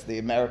sake as the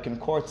American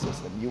court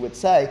system. You would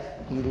say,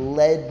 he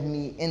led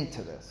me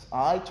into this.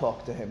 I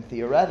talked to him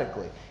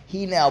theoretically.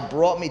 He now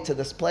brought me to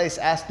this place,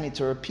 asked me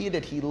to repeat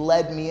it. He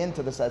led me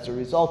into this. As a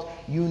result,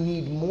 you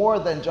need more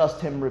than just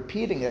him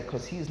repeating it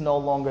because he's no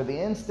longer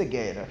the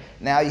instigator.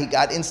 Now he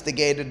got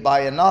instigated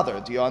by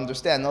another. Do you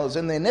understand? Those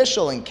in the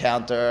initial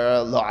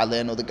encounter, lo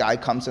alenu, the guy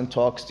comes and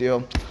talks to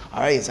you. All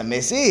right, he's a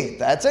messi.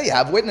 That's it. You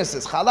have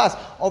witnesses. Chalas.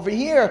 Over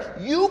here,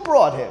 you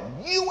brought him.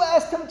 You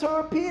asked him to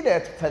repeat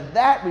it. For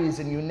that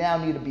reason, you now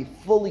need to be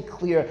fully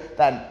clear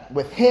that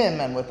with him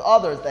and with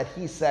others that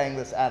he's saying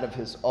this out of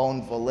his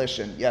own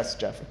volition. Yes,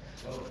 Jeffrey?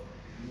 So,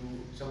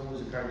 someone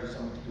who's encouraging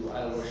someone to do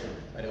idol worship,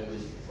 but it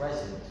was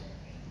present,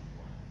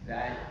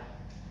 that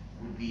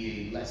would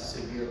be a less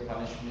severe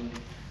punishment.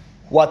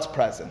 What's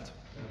present?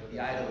 The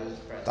idol is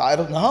present. The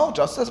idol? No,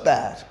 just as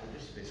bad. So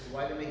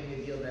why are they making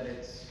a deal that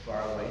it's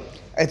far away?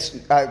 It's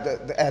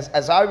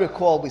as I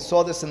recall, we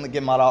saw this in the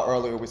Gemara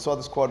earlier. We saw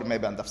this quoted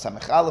maybe on Daf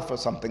Samech Aleph or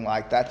something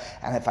like that.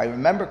 And if I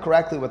remember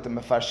correctly, what the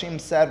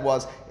Mefarshim said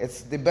was,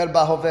 it's the Diber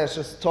Bahoveh,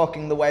 just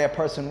talking the way a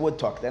person would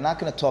talk. They're not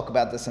going to talk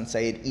about this and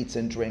say it eats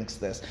and drinks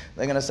this.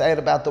 They're going to say it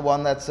about the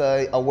one that's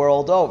a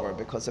world over,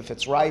 because if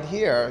it's right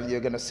here, you're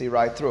going to see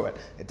right through it.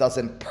 It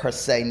doesn't per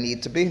se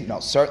need to be.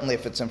 No, certainly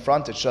if it's in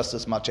front, it's just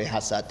as much a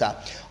hasata.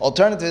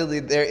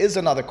 Alternatively, there is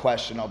another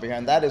question over here,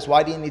 and that is,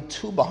 why do you need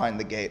two behind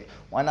the gate?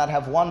 Why not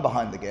have one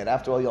behind the gate?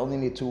 After all, you only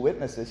need two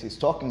witnesses. He's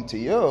talking to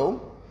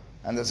you,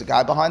 and there's a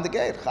guy behind the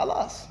gate.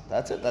 Chalas.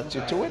 That's it. That's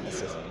your two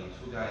witnesses.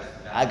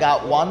 I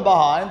got one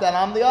behind, and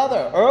I'm the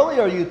other.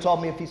 Earlier, you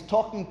told me if he's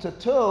talking to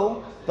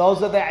two,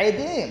 those are the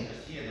edim.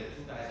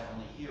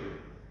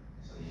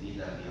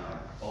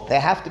 They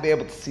have to be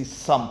able to see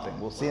something.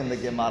 We'll see in the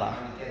Gemara.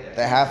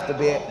 They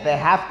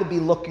have to be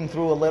looking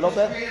through a little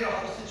bit.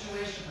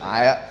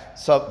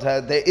 So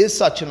there is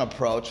such an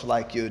approach,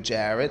 like you,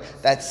 Jared,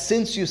 that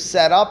since you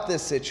set up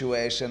this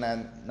situation,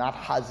 and not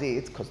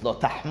hazit, because lo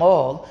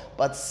tahmol,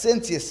 but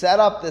since you set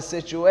up this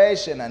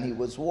situation and he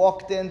was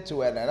walked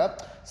into it,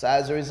 so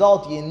as a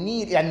result, you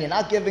need, and you're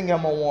not giving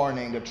him a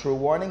warning, a true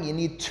warning, you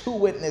need two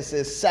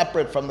witnesses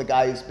separate from the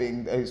guy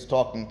he's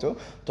talking to.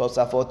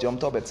 Tosafot Yom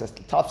Tov, it's a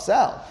tough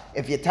sell.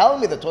 If you're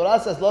telling me the Torah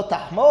says lo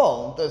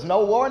tahmol, there's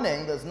no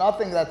warning, there's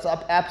nothing that's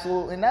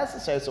absolutely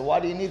necessary, so why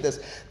do you need this?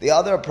 The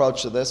other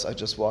approach to this, I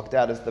just walked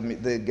out, is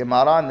the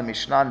Gemara and the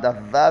Mishnah and the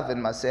Vav in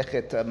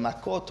Masechet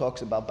Makot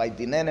talks about by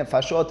Dinei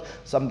Nefashot,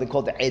 something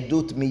called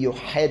Edut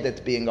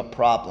Miyuhedet being a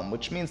problem,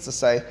 which means to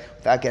say,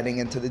 without getting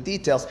into the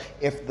details,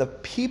 if the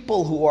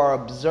people who are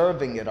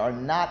observing it are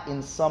not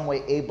in some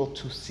way able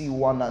to see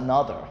one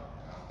another,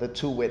 the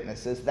two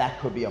witnesses, that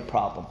could be a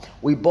problem.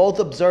 We both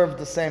observed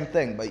the same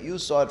thing, but you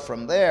saw it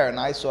from there and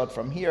I saw it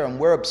from here, and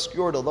we're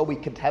obscured, although we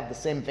could have the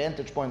same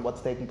vantage point,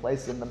 what's taking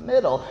place in the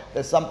middle,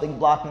 there's something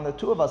blocking the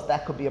two of us,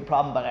 that could be a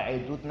problem. But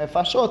Edut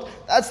Nefashot,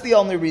 that's the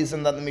only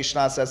reason that the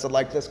Mishnah says it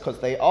like this, because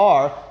they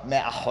are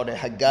Me'achorei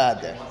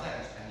Hagadeh.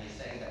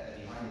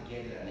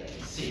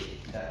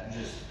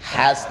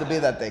 Has to be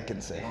that they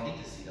can see.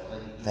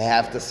 They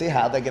have to see.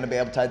 How they're going to be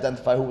able to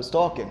identify who was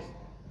talking.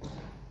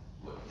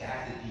 They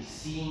have to be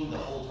seeing the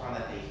whole time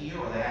that they hear,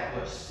 or they have to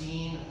have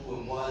seen who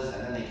it was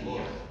and then they can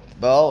hear.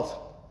 Both.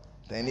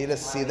 They need to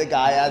see the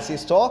guy as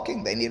he's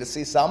talking. They need to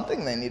see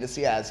something. They need to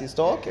see as he's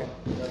talking.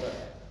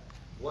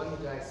 One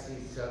guy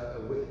sees,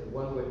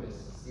 one witness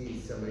sees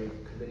sees somebody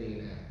committing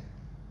an act,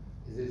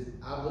 is he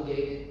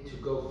obligated to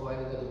go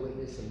find another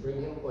witness and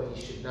bring him, or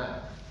he should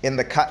not?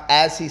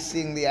 As he's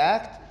seeing the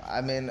act, I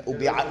mean, To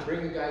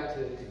bring a guy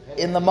to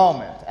in the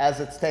moment,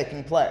 as it's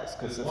taking place.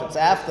 Because if it's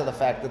after the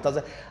fact, it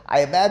doesn't.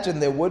 I imagine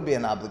there would be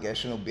an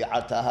obligation.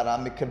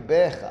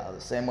 The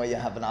same way you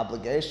have an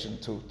obligation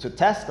to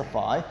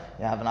testify,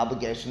 you have an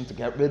obligation to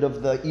get rid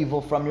of the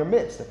evil from your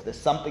midst. If there's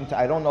something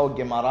I don't know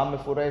Gemara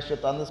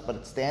Mefureshet on this, but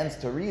it stands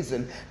to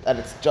reason that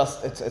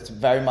it's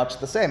very much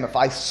the same. If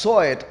I saw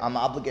it, I'm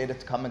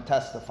obligated to come and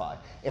testify.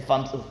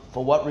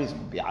 For what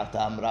reason?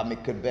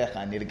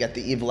 I need to get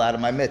the evil out of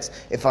my midst.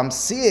 If I'm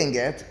seeing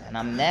it, and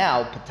I'm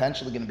now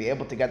potentially going to be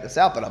able to get this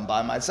out, but I'm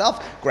by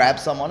myself, grab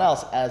someone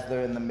else as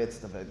they're in the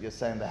midst of it. You're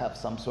saying they have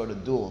some sort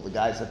of duel. The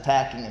guy's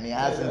attacking and he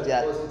hasn't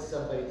yet. Causing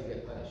somebody to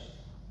get punished.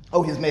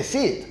 Oh, he's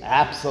mesit.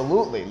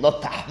 Absolutely.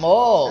 Lo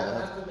tahmol.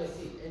 Not for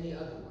mesit, any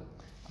other one.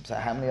 I'm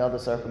sorry, how many other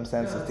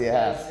circumstances do you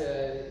have?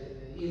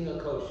 Eating a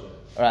kosher.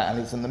 All right, and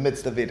he's in the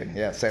midst of eating.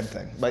 Yeah, same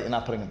thing. But you're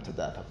not putting him to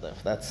death up there.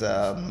 That's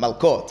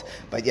malkot.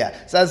 But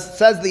yeah,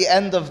 says the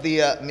end of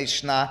the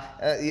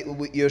Mishnah,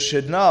 you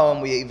should know,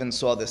 and we even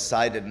saw this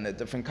cited in a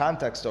different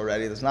context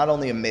already, there's not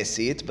only a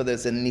mesit, but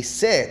there's a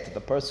niset,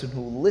 the person who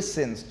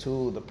listens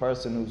to the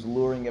person who's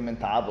luring him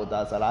into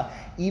Avodah Zarah,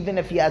 even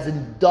if he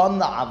hasn't done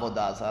the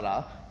Avodah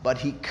Zarah, but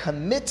he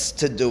commits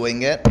to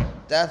doing it,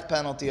 death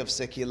penalty of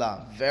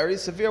Sikila. Very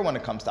severe when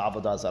it comes to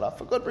Avodah Zarah,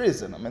 for good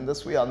reason. I mean,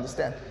 this we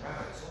understand.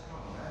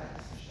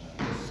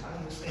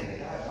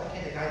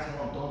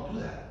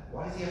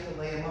 Why does he have to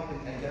lay him up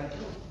and get him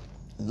killed?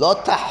 Lo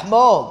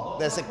tahmol.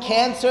 There's a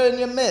cancer in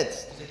your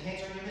midst. There's a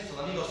cancer in your midst, so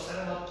let me go set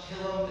him up,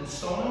 kill him, and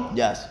stone him?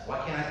 Yes. Why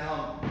can't I tell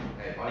him,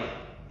 hey buddy,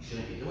 you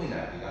shouldn't be doing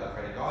that. We gotta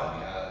pray to God.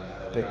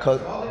 We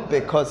gotta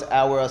Because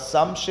our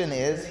assumption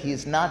is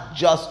he's not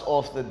just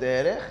off the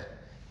derech,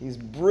 he's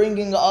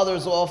bringing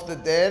others off the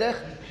derech.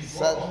 He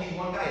brought only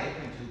one guy, he didn't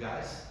bring two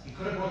guys. He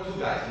could have brought two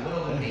guys, he went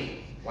over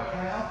me. Why can't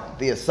I help him?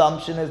 The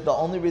assumption is the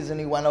only reason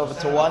he went over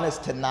to one is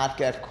to not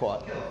get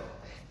caught. Kill him.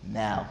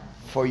 Now,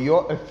 for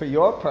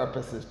your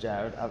purposes,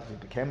 Jared, you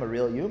became a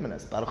real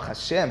humanist, Baruch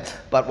Hashem.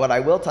 But what I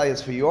will tell you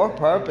is for your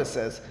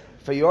purposes,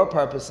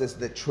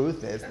 the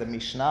truth is the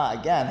Mishnah,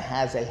 again,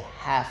 has a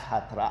half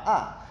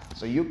hatra'ah.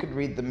 So you could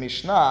read the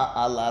Mishnah,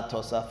 ala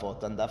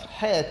Tosafot and Daf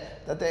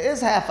Het, that there is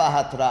half a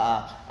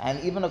hatra'ah. And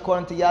even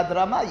according to Yad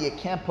Ramah, you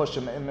can't push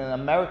him. In an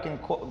American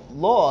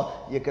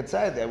law, you could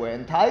say they were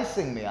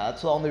enticing me.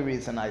 That's the only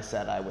reason I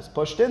said I was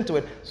pushed into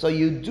it. So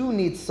you do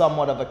need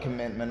somewhat of a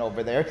commitment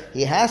over there.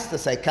 He has to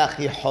say, Kach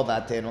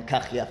yehovatenu,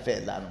 Kach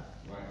yafeh lanu.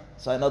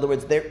 So in other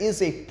words, there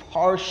is a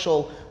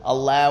partial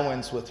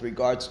allowance with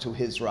regards to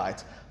his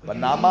rights, but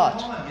not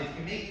much.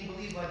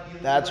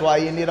 That's why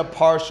you need a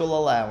partial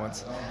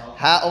allowance.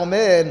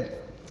 Ha'omer,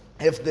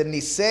 if the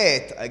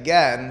niset,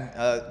 again,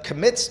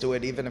 commits to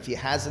it, even if he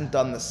hasn't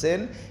done the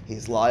sin,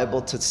 he's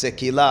liable to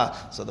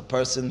sikila. So the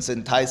person's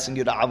enticing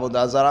you to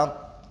Avodah Zarah,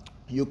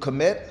 you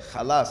commit,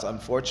 chalas,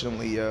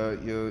 unfortunately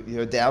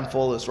your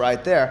downfall is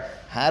right there.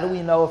 How do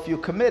we know if you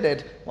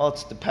committed? Well,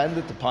 it's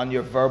dependent upon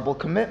your verbal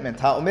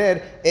commitment.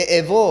 Ha'omer,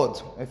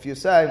 evod, if you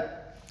say,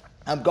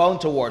 I'm going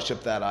to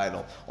worship that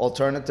idol.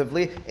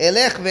 Alternatively,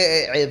 elech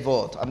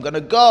ve'evot. I'm going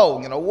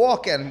to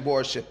walk and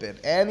worship it.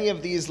 Any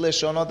of these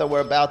lishonot that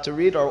we're about to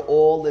read are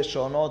all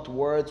lishonot,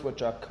 words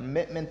which are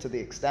commitment to the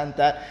extent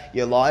that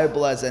you're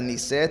liable as a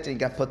niset and you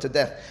get put to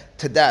death.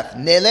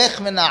 Nelech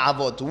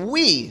ve'na'avot.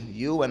 We,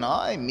 you and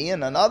I, me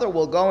and another,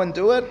 will go and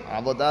do it.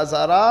 Avodah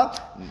zarah,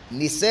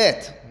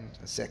 niset.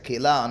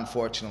 Sekila,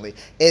 unfortunately.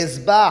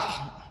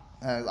 Ezbach.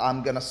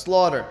 I'm going to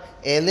slaughter.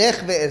 Elech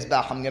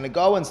ve'ezbach. I'm going to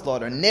go and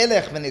slaughter.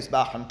 Nelech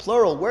ve'nizbach. In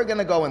plural, we're going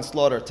to go and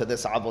slaughter to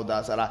this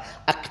avodah zarah.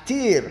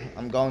 Aktir.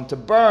 I'm going to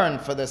burn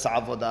for this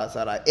avodah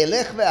zarah.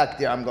 Elech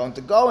ve'aktir. I'm going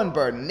to go and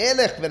burn.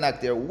 Nelech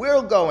ve'naktir.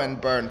 We'll go and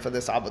burn for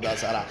this avodah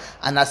zarah.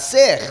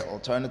 Anasech.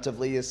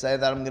 Alternatively, you say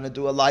that I'm going to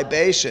do a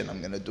libation.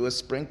 I'm going to do a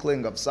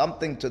sprinkling of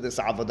something to this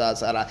avodah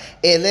zarah.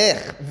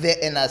 Elech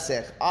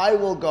ve'enasech. I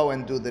will go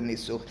and do the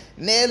nisuch.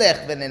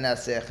 Nelech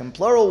ve'enasech. In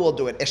plural, we'll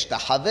do it.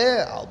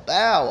 Ishtahave. I'll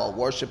bow. I'll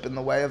worship in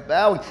the way of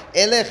bowing.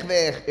 Elech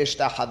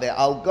ve'ishtahave.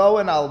 I'll go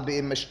and I'll be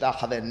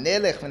mishtahave.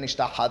 Nelech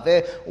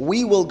ve'nishtahave.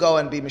 We will go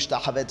and be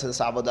mishtahave to the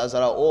avodah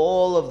zarah.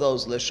 All of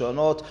those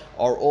lishonot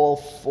are all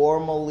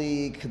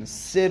formally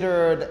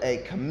considered a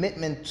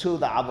commitment to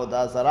the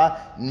avodah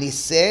zarah.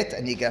 Niset,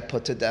 and you get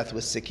put to death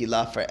with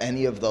sikila for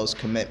any of those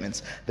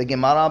commitments. The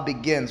Gemara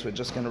begins. We're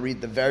just going to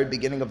read the very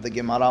beginning of the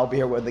Gemara over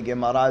here, where the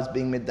Gemara is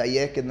being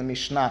medayek in the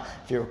Mishnah.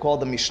 If you recall,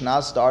 the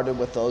Mishnah started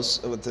with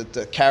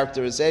the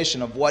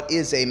characterization of what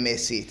is a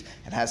mesit.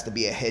 It has to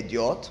be a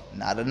hedyot,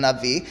 not a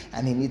navi,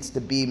 and he needs to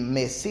be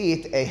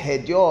mesit, a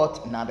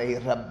hedyot, not a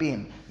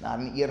rabbim, not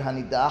an ir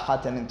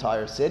hanidachat, an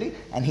entire city,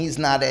 and he's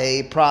not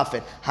a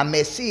prophet.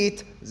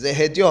 Hamesit ze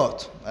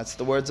hedyot. That's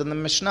the words in the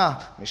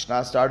Mishnah.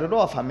 Mishnah started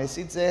off,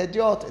 Hamesit ze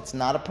hedyot. It's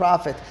not a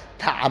prophet.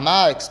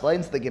 Ta'ama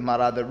explains the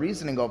Gemara. The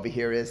reasoning over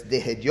here is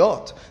the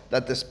hedyot,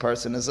 that this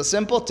person is a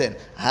simpleton.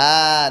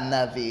 Ha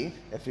navi,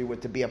 if he were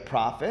to be a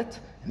prophet,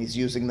 and he's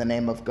using the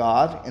name of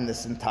God in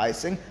this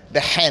enticing,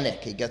 behenik,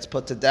 he gets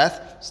put to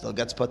death, still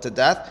gets put to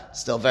death,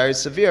 still very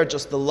severe,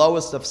 just the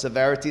lowest of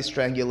severity,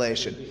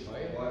 strangulation.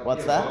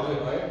 What's that?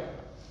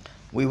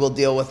 We will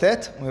deal with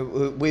it.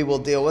 We will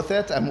deal with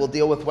it, and we'll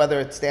deal with whether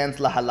it stands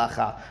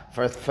lahalacha.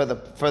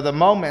 For the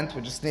moment,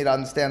 we just need to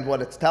understand what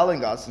it's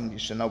telling us, and you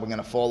should know we're going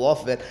to fall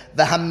off of it.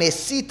 The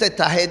hamesite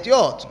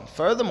tahediot.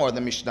 Furthermore,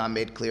 the Mishnah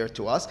made clear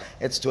to us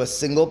it's to a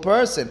single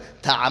person.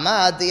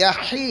 Ta'amad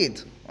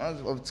yahid.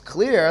 It's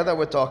clear that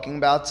we're talking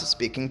about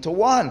speaking to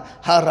one.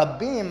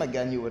 Harabim,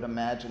 again, you would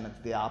imagine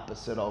it's the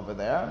opposite over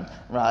there,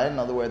 right? In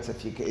other words,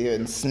 if you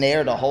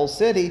ensnared a whole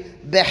city,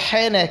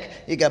 behenek,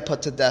 you get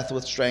put to death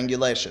with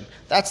strangulation.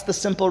 That's the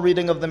simple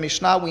reading of the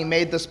Mishnah. We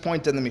made this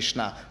point in the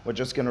Mishnah. We're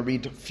just going to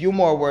read a few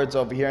more words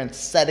over here and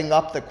setting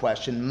up the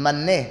question.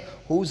 Maneh,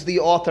 who's the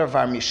author of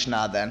our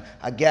Mishnah then?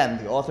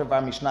 Again, the author of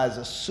our Mishnah is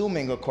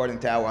assuming, according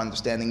to our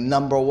understanding,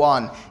 number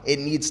one, it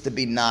needs to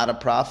be not a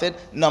prophet.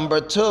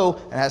 Number two,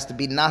 it has to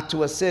be not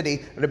to a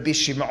city. Rabbi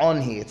Shimon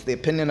he. It's the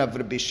opinion of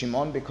Rabbi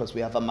Shimon because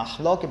we have a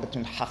mahloket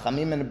between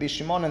Chachamim and Rabbi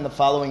Shimon, and the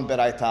following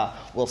beraita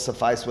will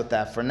suffice with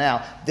that for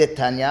now. The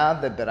Tanya,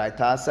 the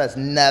beraita says,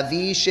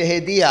 Navi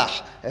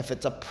shehediach. If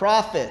it's a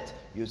prophet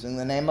using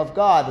the name of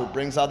God who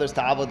brings others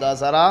to Avodah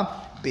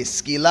Zarah,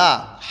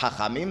 Biskila,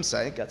 Chachamim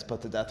say, gets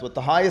put to death with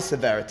the highest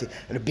severity.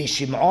 Rabbi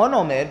Shimon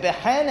omer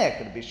behenek.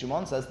 Rabbi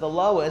Shimon says the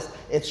lowest,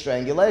 it's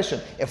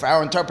strangulation. If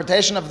our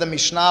interpretation of the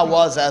Mishnah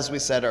was, as we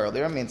said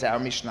earlier, it means our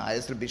Mishnah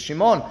is Rabbi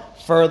Shimon.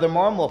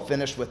 Furthermore, and we'll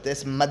finish with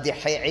this,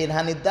 Madihi'in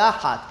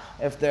hanidahat.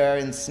 If they're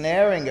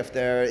ensnaring, if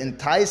they're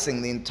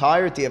enticing the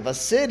entirety of a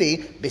city,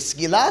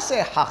 biskilase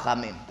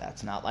hachamim.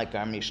 That's not like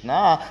our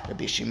Mishnah.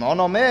 Rabbi Shimon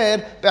omer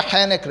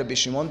behenek. Rabbi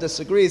Shimon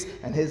disagrees,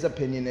 and his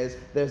opinion is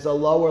there's a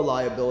lower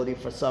liability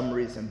for some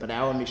reason. But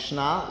our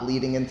Mishnah,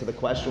 leading into the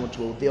question which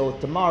we'll deal with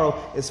tomorrow,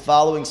 is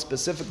following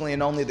specifically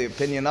and only the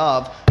opinion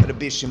of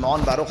Rabbi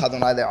Shimon. Baruch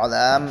Adonai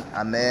le'olam.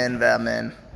 Amen ve'amen.